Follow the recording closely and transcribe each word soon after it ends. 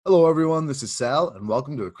Hello, everyone. This is Sal, and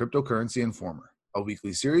welcome to the Cryptocurrency Informer, a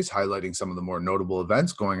weekly series highlighting some of the more notable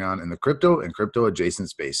events going on in the crypto and crypto-adjacent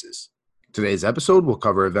spaces. Today's episode will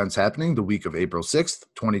cover events happening the week of April 6th,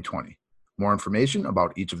 2020. More information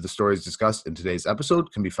about each of the stories discussed in today's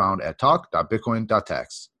episode can be found at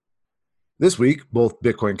talk.bitcoin.tax. This week, both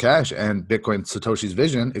Bitcoin Cash and Bitcoin Satoshi's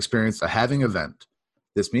Vision experienced a halving event.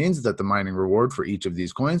 This means that the mining reward for each of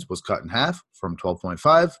these coins was cut in half from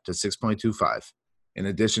 12.5 to 6.25. In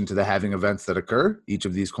addition to the halving events that occur, each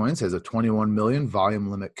of these coins has a 21 million volume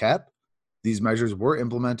limit cap. These measures were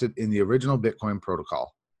implemented in the original Bitcoin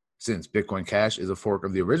protocol. Since Bitcoin Cash is a fork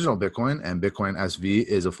of the original Bitcoin and Bitcoin SV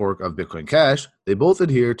is a fork of Bitcoin Cash, they both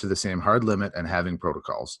adhere to the same hard limit and halving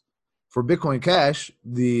protocols. For Bitcoin Cash,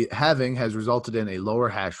 the halving has resulted in a lower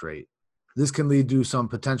hash rate. This can lead to some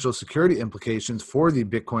potential security implications for the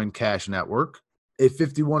Bitcoin Cash network. A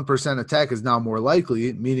 51% attack is now more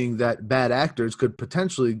likely, meaning that bad actors could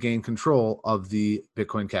potentially gain control of the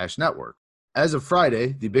Bitcoin Cash network. As of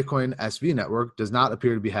Friday, the Bitcoin SV network does not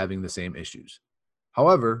appear to be having the same issues.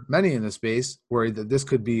 However, many in the space worry that this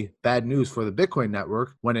could be bad news for the Bitcoin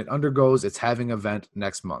network when it undergoes its halving event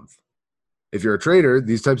next month. If you're a trader,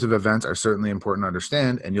 these types of events are certainly important to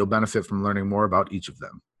understand, and you'll benefit from learning more about each of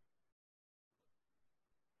them.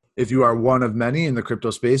 If you are one of many in the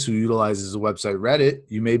crypto space who utilizes the website Reddit,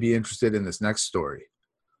 you may be interested in this next story.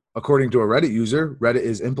 According to a Reddit user, Reddit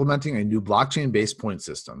is implementing a new blockchain-based point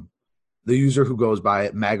system. The user, who goes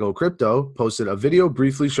by Mago Crypto, posted a video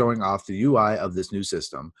briefly showing off the UI of this new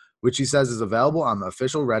system, which he says is available on the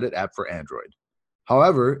official Reddit app for Android.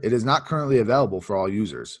 However, it is not currently available for all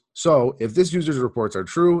users. So, if this user's reports are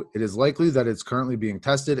true, it is likely that it's currently being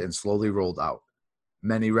tested and slowly rolled out.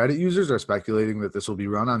 Many Reddit users are speculating that this will be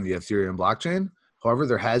run on the Ethereum blockchain. However,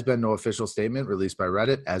 there has been no official statement released by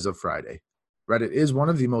Reddit as of Friday. Reddit is one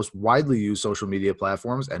of the most widely used social media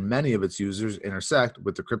platforms, and many of its users intersect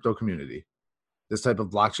with the crypto community. This type of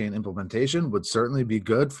blockchain implementation would certainly be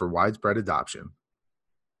good for widespread adoption.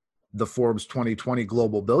 The Forbes 2020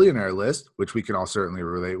 Global Billionaire List, which we can all certainly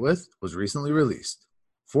relate with, was recently released.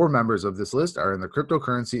 4 members of this list are in the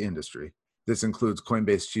cryptocurrency industry. This includes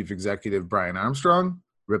Coinbase Chief Executive Brian Armstrong,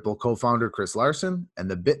 Ripple co-founder Chris Larsen, and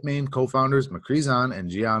the Bitmain co-founders Makri Zan and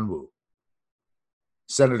Jian Wu.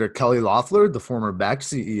 Senator Kelly Loeffler, the former Bakkt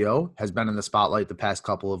CEO, has been in the spotlight the past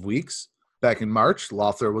couple of weeks. Back in March,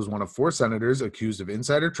 Loeffler was one of 4 senators accused of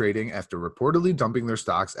insider trading after reportedly dumping their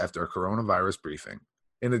stocks after a coronavirus briefing.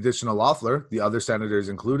 In addition to Loeffler, the other senators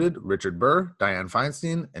included Richard Burr, Dianne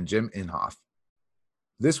Feinstein, and Jim Inhofe.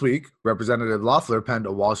 This week, Representative Loeffler penned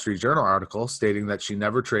a Wall Street Journal article stating that she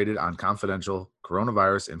never traded on confidential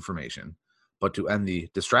coronavirus information. But to end the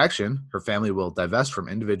distraction, her family will divest from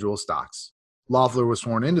individual stocks. Loeffler was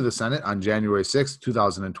sworn into the Senate on January 6,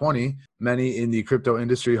 2020. Many in the crypto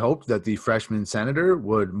industry hoped that the freshman senator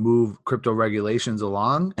would move crypto regulations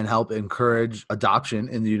along and help encourage adoption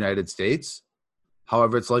in the United States.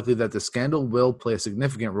 However, it's likely that the scandal will play a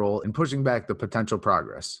significant role in pushing back the potential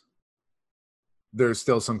progress. There's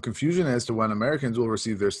still some confusion as to when Americans will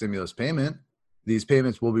receive their stimulus payment. These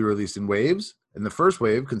payments will be released in waves, and the first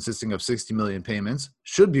wave, consisting of 60 million payments,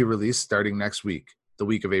 should be released starting next week, the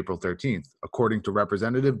week of April 13th, according to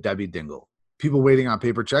Representative Debbie Dingell. People waiting on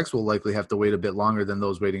paper checks will likely have to wait a bit longer than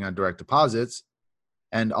those waiting on direct deposits.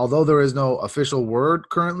 And although there is no official word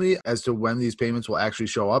currently as to when these payments will actually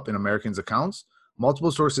show up in Americans' accounts,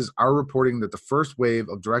 multiple sources are reporting that the first wave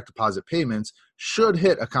of direct deposit payments should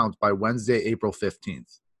hit accounts by Wednesday, April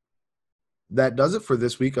 15th. That does it for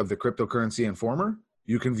this week of the Cryptocurrency Informer.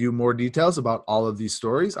 You can view more details about all of these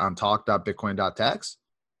stories on talk.bitcoin.tax.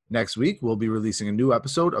 Next week, we'll be releasing a new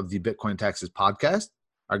episode of the Bitcoin Taxes podcast.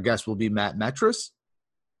 Our guest will be Matt Metris.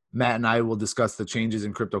 Matt and I will discuss the changes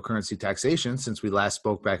in cryptocurrency taxation since we last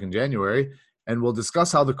spoke back in January, and we'll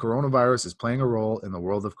discuss how the coronavirus is playing a role in the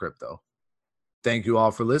world of crypto. Thank you all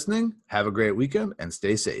for listening. Have a great weekend and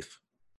stay safe.